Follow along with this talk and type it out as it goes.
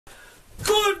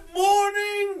Good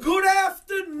morning, good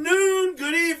afternoon,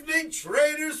 good evening,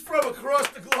 traders from across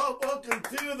the globe. Welcome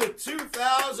to the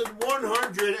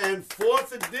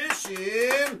 2104th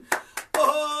edition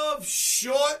of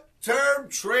Short-Term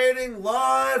Trading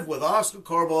Live with Oscar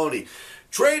Carboni.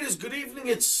 Traders, good evening.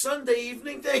 It's Sunday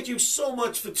evening. Thank you so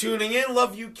much for tuning in.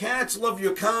 Love you cats. Love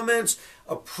your comments.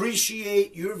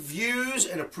 Appreciate your views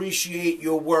and appreciate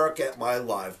your work at my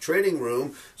live trading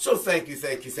room. So thank you,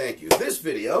 thank you, thank you. This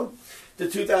video, the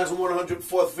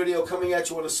 2104th video, coming at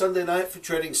you on a Sunday night for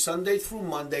trading Sunday through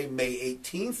Monday, May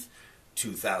 18th,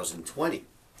 2020.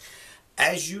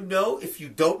 As you know, if you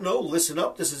don't know, listen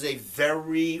up. This is a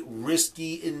very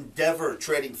risky endeavor.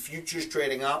 Trading futures,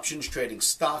 trading options, trading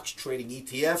stocks, trading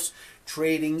ETFs,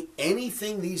 trading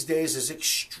anything these days is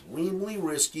extremely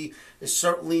risky. It's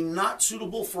certainly not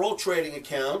suitable for all trading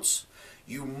accounts.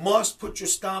 You must put your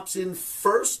stops in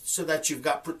first so that you've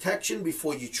got protection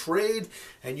before you trade,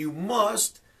 and you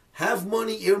must have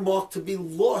money earmarked to be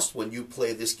lost when you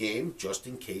play this game, just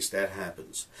in case that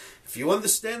happens. If you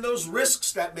understand those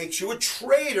risks, that makes you a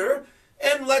trader,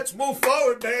 and let's move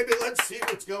forward, baby. Let's see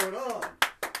what's going on.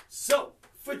 So,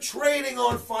 for trading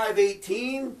on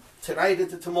 5/18, tonight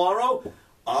into tomorrow,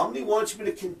 Omni wants me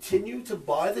to continue to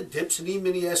buy the dips in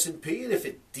E-mini S&P, and if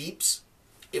it deeps,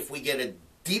 if we get a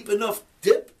deep enough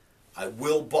dip, I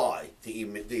will buy the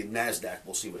NASDAQ.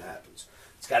 We'll see what happens.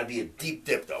 It's got to be a deep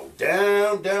dip, though.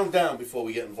 Down, down, down before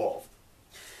we get involved.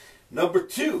 Number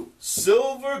two,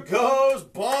 silver goes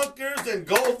bonkers and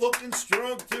gold looking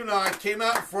strong, too. Now, I came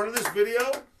out in front of this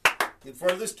video, in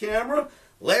front of this camera,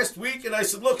 last week, and I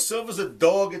said, look, silver's a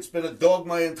dog. It's been a dog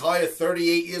my entire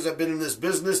 38 years I've been in this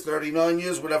business, 39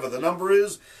 years, whatever the number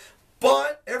is.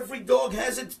 But every dog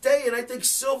has its day, and I think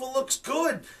silver looks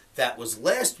good. That was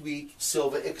last week.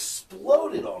 Silver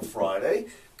exploded on Friday.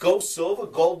 Go silver,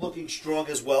 gold looking strong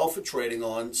as well for trading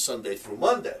on Sunday through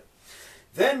Monday.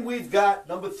 Then we've got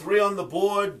number 3 on the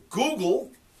board,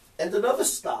 Google, and another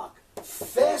stock,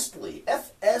 FSLY,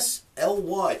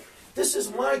 FSLY. This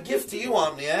is my gift to you,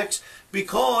 Omniacs,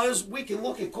 because we can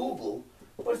look at Google,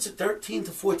 but it's a $1,300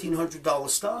 to $1,400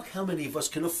 stock. How many of us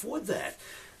can afford that?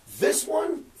 This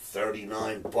one,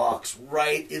 $39,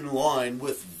 right in line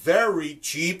with very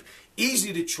cheap,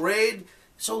 easy to trade.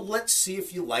 So let's see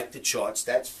if you like the charts.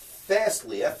 That's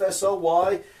FSLY,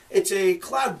 FSLY. It's a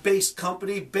cloud-based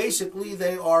company. Basically,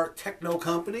 they are a techno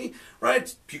company,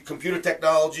 right? Computer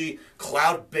technology,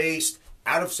 cloud-based,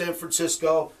 out of San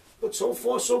Francisco. But so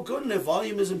far, so good, and their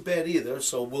volume isn't bad either,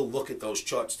 so we'll look at those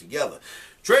charts together.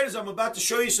 Traders, I'm about to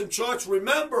show you some charts.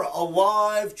 Remember, a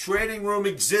live trading room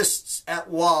exists at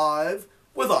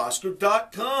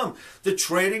livewithoscar.com. The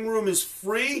trading room is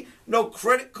free, no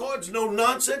credit cards, no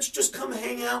nonsense. Just come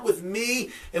hang out with me,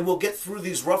 and we'll get through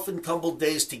these rough and tumble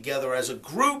days together as a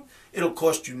group. It'll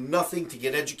cost you nothing to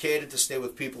get educated, to stay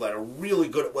with people that are really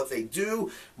good at what they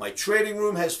do. My trading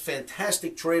room has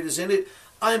fantastic traders in it.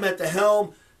 I'm at the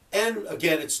helm. And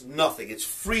again, it's nothing. It's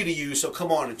free to use, so come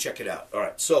on and check it out. All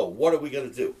right, so what are we going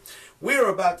to do? We're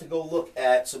about to go look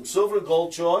at some silver and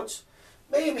gold charts,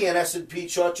 maybe an S&P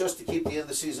chart just to keep the end of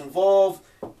the season involved,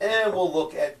 and we'll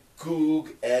look at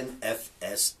GOOG and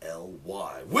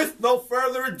FSLY. With no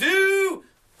further ado,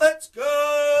 let's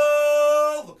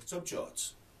go look at some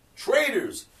charts.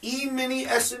 Traders, E-mini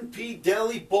S&P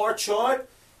daily bar chart.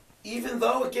 Even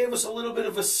though it gave us a little bit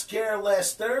of a scare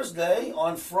last Thursday,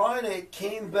 on Friday it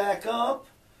came back up.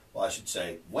 Well, I should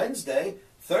say Wednesday.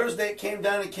 Thursday it came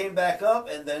down and came back up.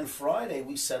 And then Friday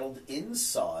we settled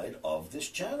inside of this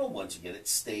channel. Once again, it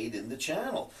stayed in the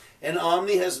channel. And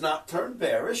Omni has not turned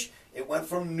bearish. It went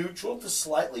from neutral to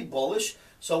slightly bullish.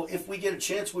 So if we get a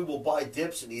chance, we will buy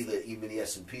dips in either E-mini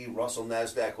S&P, Russell,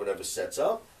 NASDAQ, whatever sets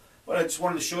up. But I just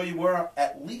wanted to show you where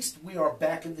at least we are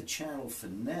back in the channel for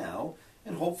now.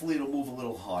 And hopefully it'll move a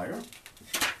little higher.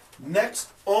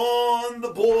 Next on the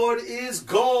board is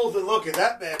gold. And look at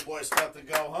that bad boy start to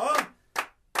go, huh?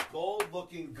 Gold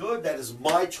looking good. That is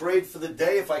my trade for the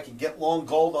day. If I can get long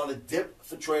gold on a dip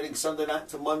for trading Sunday night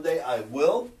to Monday, I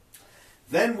will.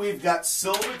 Then we've got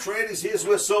silver traders. Here's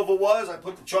where silver was. I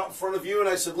put the chart in front of you and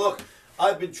I said, look,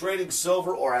 I've been trading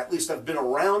silver, or at least I've been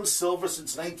around silver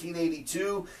since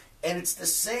 1982. And it's the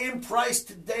same price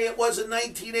today it was in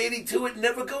 1982. It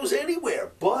never goes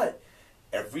anywhere. But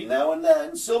every now and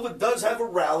then, silver does have a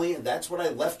rally, and that's what I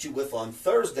left you with on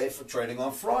Thursday for trading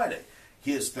on Friday.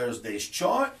 Here's Thursday's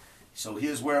chart. So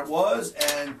here's where it was,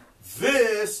 and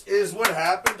this is what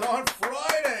happened on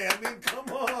Friday. I mean, come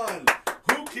on.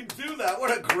 Who can do that?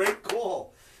 What a great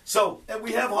call. So, and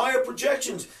we have higher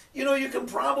projections. You know, you can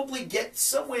probably get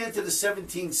somewhere into the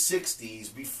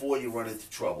 1760s before you run into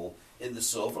trouble in the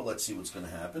silver. Let's see what's going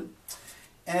to happen.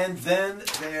 And then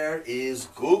there is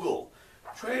Google.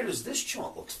 Traders, this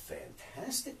chart looks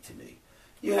fantastic to me.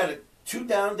 You had 2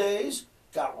 down days,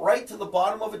 got right to the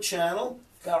bottom of a channel,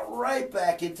 got right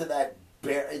back into that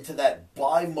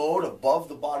buy mode above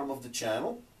the bottom of the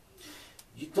channel.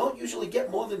 You don't usually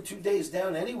get more than 2 days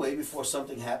down anyway before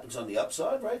something happens on the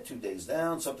upside, right? 2 days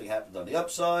down, something happened on the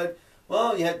upside.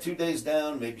 Well, you had 2 days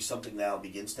down, maybe something now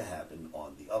begins to happen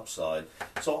on the upside.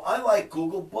 So I like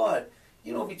Google, but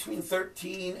you know, between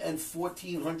 $1,300 and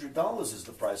 $1,400 is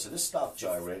the price of this stock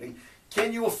gyrating.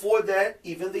 Can you afford that?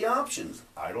 Even the options?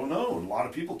 I don't know. A lot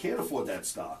of people can't afford that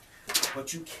stock.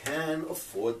 But you can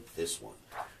afford this one.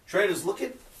 Traders, look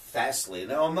at FSLY.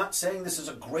 Now, I'm not saying this is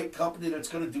a great company that's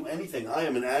going to do anything. I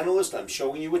am an analyst. I'm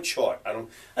showing you a chart. I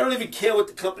don't even care what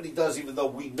the company does, even though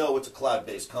we know it's a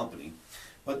cloud-based company.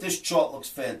 But this chart looks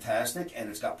fantastic, and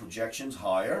it's got projections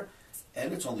higher.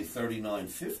 And it's only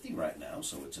 $39.50 right now,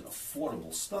 so it's an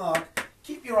affordable stock.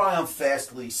 Keep your eye on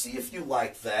FSLY. See if you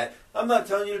like that. I'm not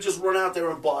telling you to just run out there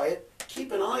and buy it.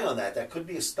 Keep an eye on that. That could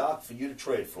be a stock for you to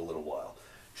trade for a little while.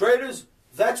 Traders,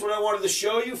 that's what I wanted to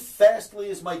show you. FSLY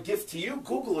is my gift to you.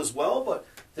 Google as well, but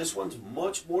this one's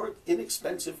much more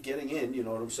inexpensive getting in, you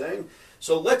know what I'm saying?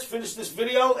 So let's finish this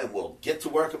video, and we'll get to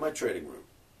work in my trading room.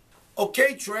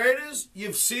 Okay, traders,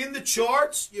 you've seen the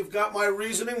charts. You've got my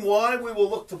reasoning why we will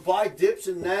look to buy dips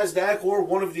in NASDAQ or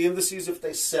one of the indices if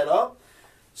they set up.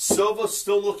 Silver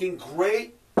still looking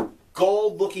great.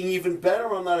 Gold looking even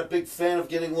better. I'm not a big fan of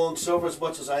getting long silver as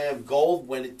much as I am gold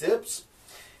when it dips.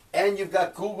 And you've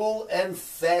got Google and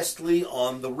FSLY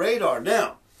on the radar.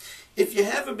 Now, if you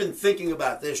haven't been thinking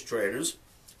about this, traders,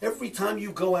 every time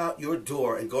you go out your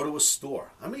door and go to a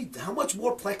store, how much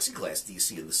more plexiglass do you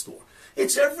see in the store?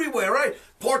 It's everywhere, right?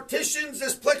 Partitions,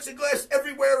 there's plexiglass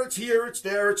everywhere. It's here, it's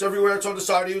there, it's everywhere. It's on the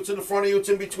side of you, it's in the front of you, it's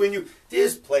in between you.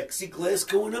 There's plexiglass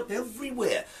going up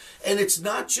everywhere. And it's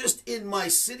not just in my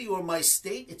city or my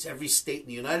state. It's every state in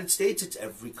the United States. It's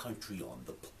every country on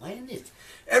the planet.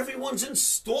 Everyone's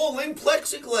installing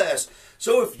plexiglass.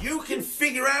 So if you can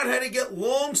figure out how to get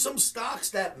long some stocks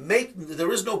that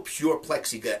there is no pure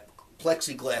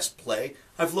plexiglass play.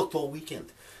 I've looked all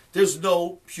weekend. There's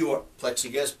no pure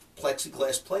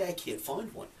plexiglass play. I can't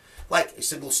find one. Like a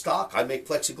single stock, I make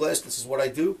plexiglass, this is what I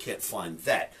do, can't find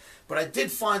that. But I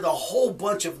did find a whole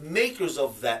bunch of makers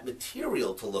of that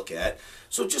material to look at.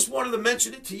 So just wanted to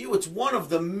mention it to you. It's one of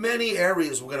the many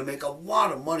areas we're going to make a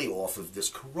lot of money off of this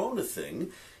Corona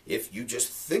thing. If you just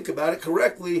think about it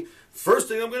correctly, first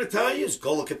thing I'm going to tell you is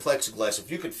go look at plexiglass.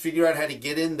 If you could figure out how to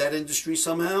get in that industry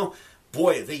somehow,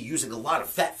 boy, are they using a lot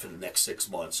of that for the next 6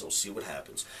 months, so see what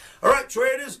happens. All right,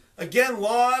 traders, again,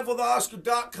 live with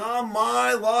Oscar.com,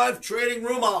 my live trading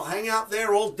room. I'll hang out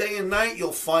there all day and night.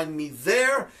 You'll find me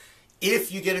there. If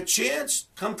you get a chance,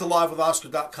 come to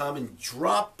livewithoscar.com and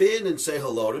drop in and say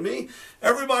hello to me.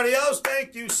 Everybody else,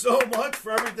 thank you so much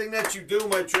for everything that you do in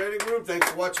my trading room. Thanks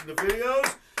for watching the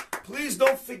videos. Please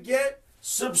don't forget,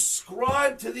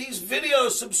 subscribe to these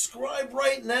videos. Subscribe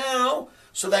right now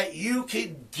so that you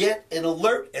can get an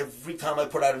alert every time I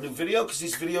put out a new video, because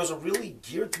these videos are really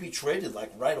geared to be traded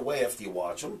like right away after you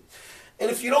watch them.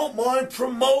 And if you don't mind,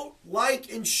 promote,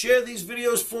 like, and share these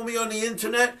videos for me on the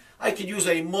internet. I could use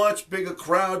a much bigger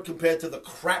crowd compared to the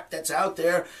crap that's out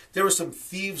there. There are some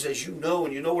thieves, as you know,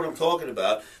 and you know what I'm talking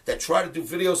about, that try to do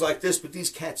videos like this, but these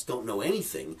cats don't know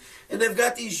anything. And they've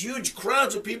got these huge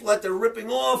crowds of people that they're ripping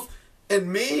off.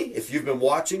 And me, if you've been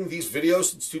watching these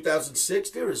videos since 2006,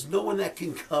 there is no one that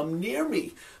can come near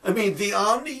me. I mean, the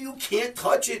Omni, you can't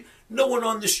touch it. No one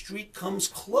on the street comes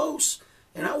close.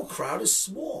 And our crowd is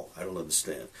small. I don't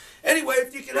understand. Anyway,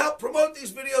 if you can help promote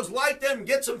these videos, like them,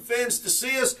 get some fans to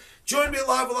see us, join me at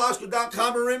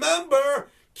livewithoscar.com. And remember,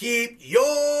 keep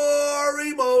your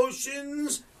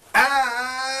emotions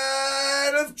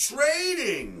out of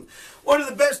trading. One of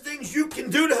the best things you can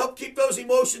do to help keep those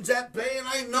emotions at bay, and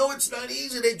I know it's not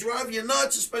easy, they drive you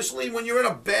nuts, especially when you're in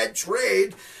a bad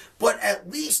trade, but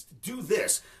at least do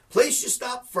this. Place your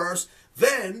stop first,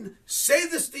 then say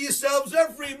this to yourselves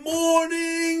every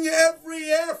morning,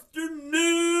 every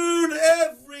afternoon,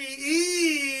 every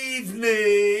evening,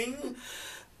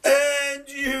 and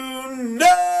you know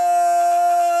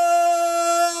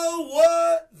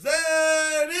what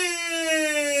that is.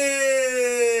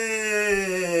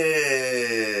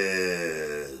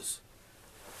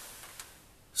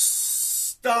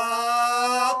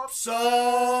 Stops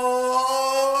are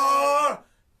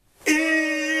in.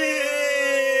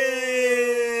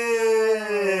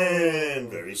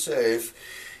 Very safe.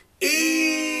 Emotions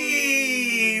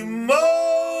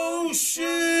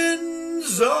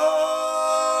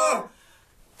are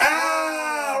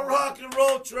out. Rock and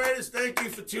roll. traders, thank you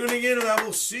for tuning in, and I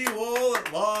will see you all at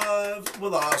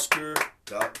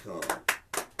livewithoscar.com.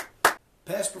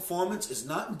 Past performance is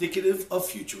not indicative of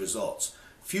future results.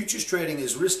 Futures trading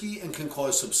is risky and can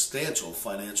cause substantial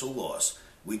financial loss.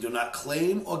 We do not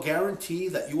claim or guarantee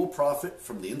that you will profit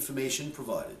from the information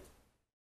provided.